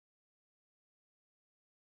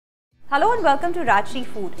Hello and welcome to Rajshri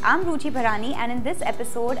Food. I'm Ruchi Bharani and in this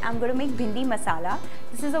episode I'm going to make Bhindi Masala.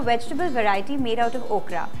 This is a vegetable variety made out of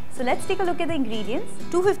okra. So let's take a look at the ingredients.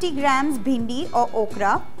 250 grams bhindi or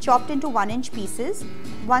okra chopped into 1-inch pieces,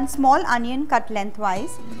 1 small onion cut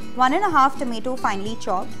lengthwise, 1 1/2 tomato finely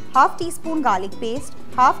chopped, half teaspoon garlic paste,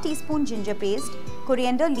 half teaspoon ginger paste,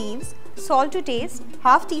 coriander leaves, salt to taste,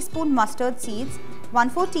 half teaspoon mustard seeds,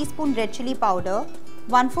 1/4 teaspoon red chilli powder,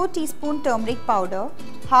 1/4 teaspoon turmeric powder,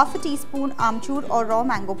 half a teaspoon Aamchur or raw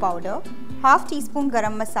mango powder, half teaspoon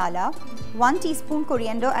Garam Masala, 1 teaspoon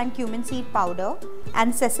coriander and cumin seed powder,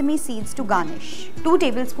 and sesame seeds to garnish. 2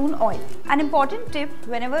 tablespoon oil. An important tip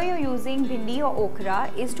whenever you're using bhindi or okra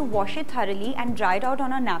is to wash it thoroughly and dry it out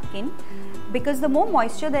on a napkin, because the more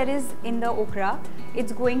moisture there is in the okra,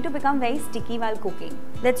 it's going to become very sticky while cooking.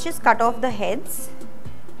 Let's just cut off the heads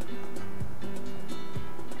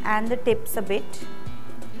and the tips a bit.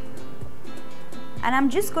 And I'm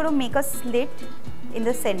just going to make a slit in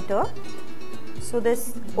the center so this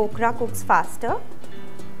okra cooks faster,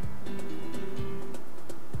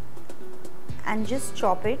 and just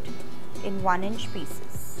chop it in 1-inch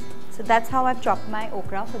pieces. So that's how I've chopped my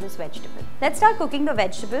okra for this vegetable. Let's start cooking the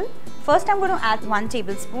vegetable. First I'm going to add 1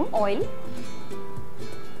 tablespoon oil.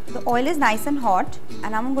 The oil is nice and hot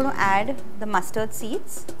and I'm going to add the mustard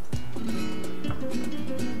seeds.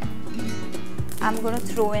 I'm going to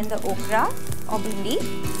throw in the okra or bhindi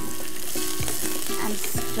and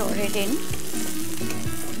stir it in.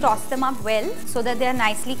 Toss them up well so that they are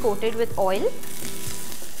nicely coated with oil.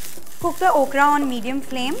 Cook the okra on medium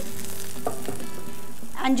flame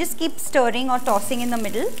and just keep stirring or tossing in the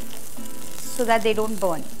middle so that they don't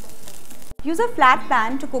burn. Use a flat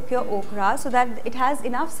pan to cook your okra so that it has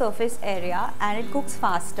enough surface area and it cooks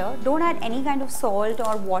faster. Don't add any kind of salt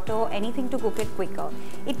or water or anything to cook it quicker.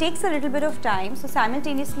 It takes a little bit of time, so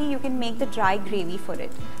simultaneously you can make the dry gravy for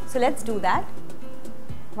it. So let's do that.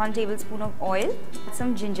 1 tablespoon of oil,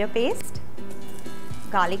 some ginger paste,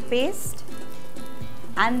 garlic paste,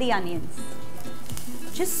 and the onions.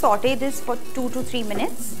 Just saute this for 2 to 3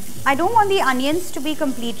 minutes. I don't want the onions to be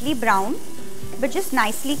completely brown, but just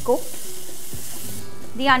nicely cooked.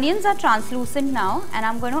 The onions are translucent now and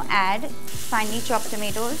I'm going to add finely chopped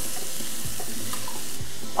tomatoes.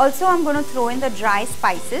 Also I'm going to throw in the dry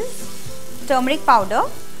spices, turmeric powder,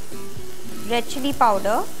 red chilli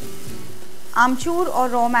powder, Aamchur or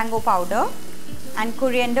raw mango powder, and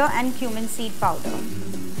coriander and cumin seed powder.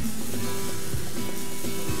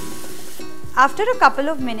 After a couple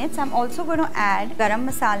of minutes I'm also going to add Garam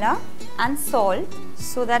Masala and salt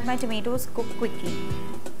so that my tomatoes cook quickly.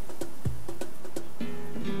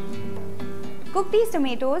 Cook these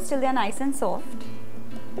tomatoes till they are nice and soft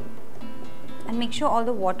and make sure all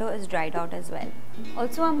the water is dried out as well.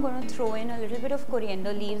 Also I'm going to throw in a little bit of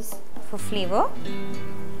coriander leaves for flavor.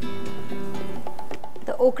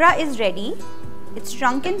 The okra is ready. It's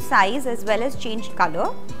shrunk in size as well as changed color.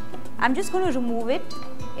 I'm just going to remove it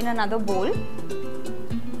in another bowl.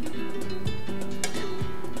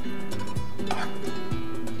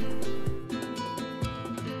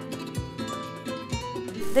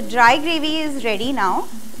 The dry gravy is ready now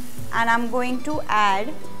and I'm going to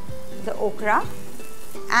add the okra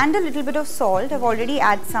and a little bit of salt. I've already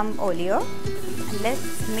added some earlier, and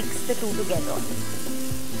let's mix the two together.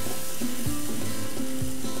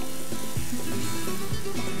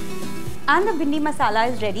 And the bhindi masala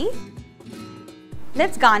is ready.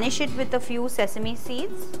 Let's garnish it with a few sesame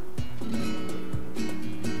seeds.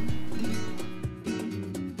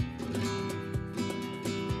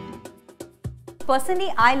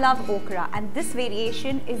 Personally, I love okra and this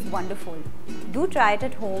variation is wonderful. Do try it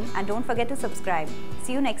at home and don't forget to subscribe.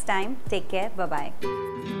 See you next time. Take care. Bye-bye.